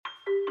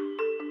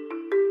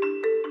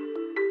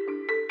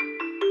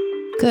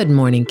Good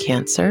morning,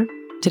 Cancer.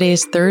 Today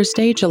is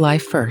Thursday, July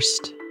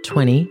 1st,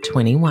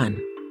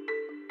 2021.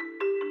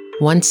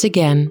 Once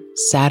again,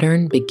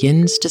 Saturn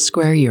begins to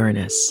square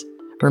Uranus,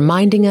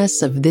 reminding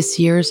us of this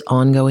year's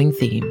ongoing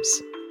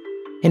themes.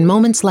 In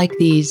moments like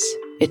these,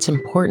 it's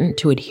important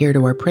to adhere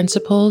to our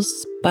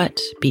principles, but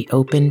be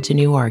open to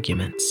new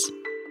arguments.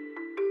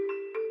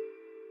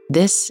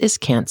 This is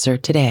Cancer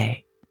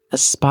Today, a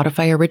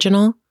Spotify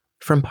original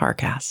from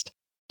Parcast.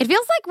 It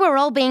feels like we're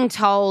all being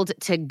told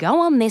to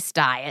go on this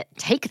diet,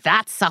 take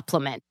that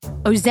supplement.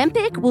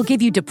 Ozempic will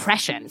give you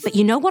depression, but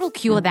you know what'll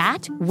cure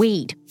that?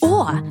 Weed.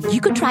 Or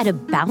you could try to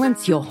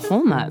balance your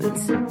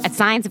hormones. At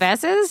Science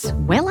Versus,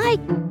 we're like,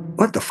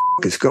 what the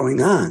is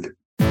going on?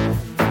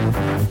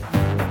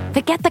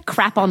 Forget the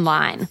crap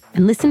online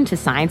and listen to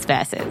Science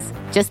Versus.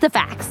 Just the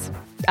facts.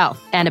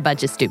 Oh, and a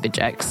bunch of stupid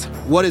jokes.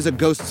 What is a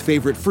ghost's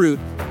favorite fruit?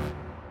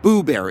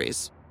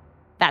 Blueberries.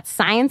 That's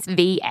Science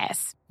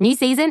VS. New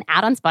season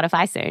out on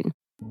Spotify soon.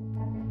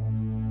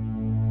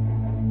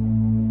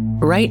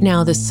 Right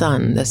now, the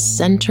sun, the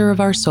center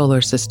of our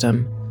solar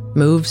system,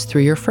 moves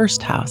through your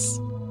first house,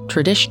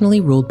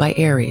 traditionally ruled by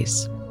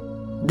Aries.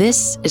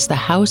 This is the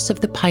house of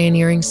the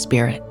pioneering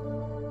spirit.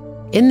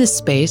 In this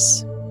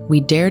space,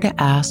 we dare to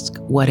ask,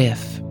 what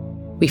if?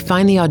 We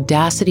find the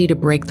audacity to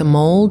break the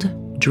mold,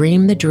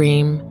 dream the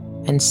dream,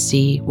 and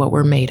see what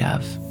we're made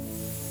of.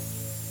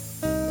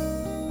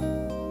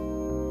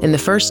 In the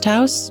first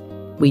house,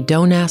 we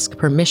don't ask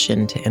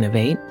permission to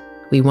innovate.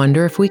 We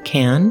wonder if we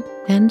can,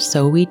 and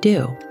so we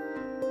do.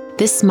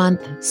 This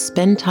month,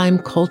 spend time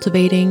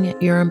cultivating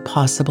your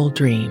impossible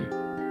dream.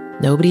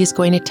 Nobody is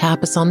going to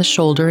tap us on the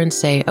shoulder and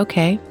say,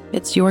 okay,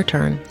 it's your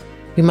turn.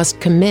 We must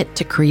commit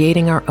to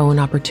creating our own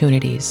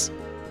opportunities.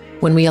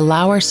 When we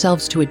allow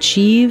ourselves to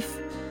achieve,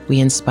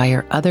 we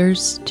inspire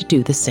others to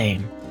do the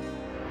same.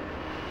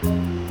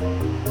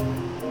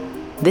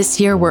 This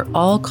year, we're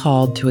all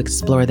called to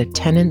explore the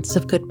tenets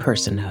of good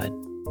personhood.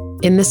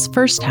 In this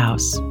first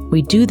house,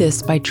 we do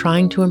this by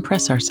trying to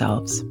impress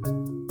ourselves.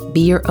 Be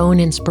your own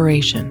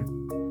inspiration.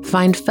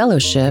 Find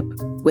fellowship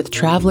with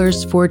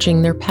travelers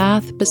forging their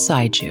path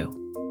beside you.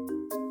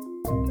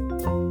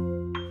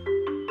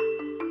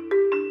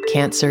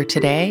 Cancer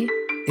Today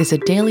is a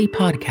daily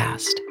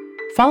podcast.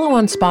 Follow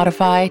on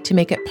Spotify to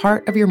make it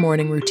part of your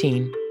morning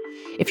routine.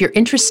 If you're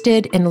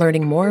interested in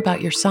learning more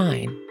about your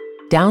sign,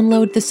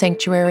 download the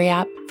Sanctuary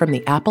app from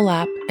the Apple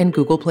app and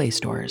Google Play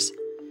stores.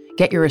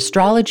 Get your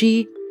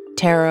astrology,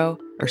 tarot,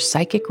 or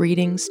psychic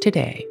readings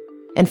today.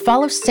 And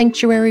follow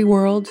Sanctuary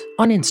World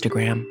on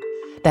Instagram.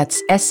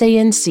 That's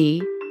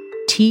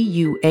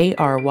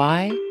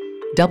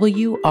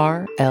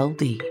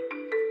SANCTUARYWRLD.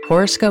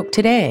 Horoscope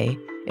Today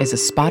is a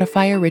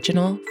Spotify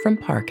original from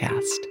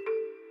Parcast.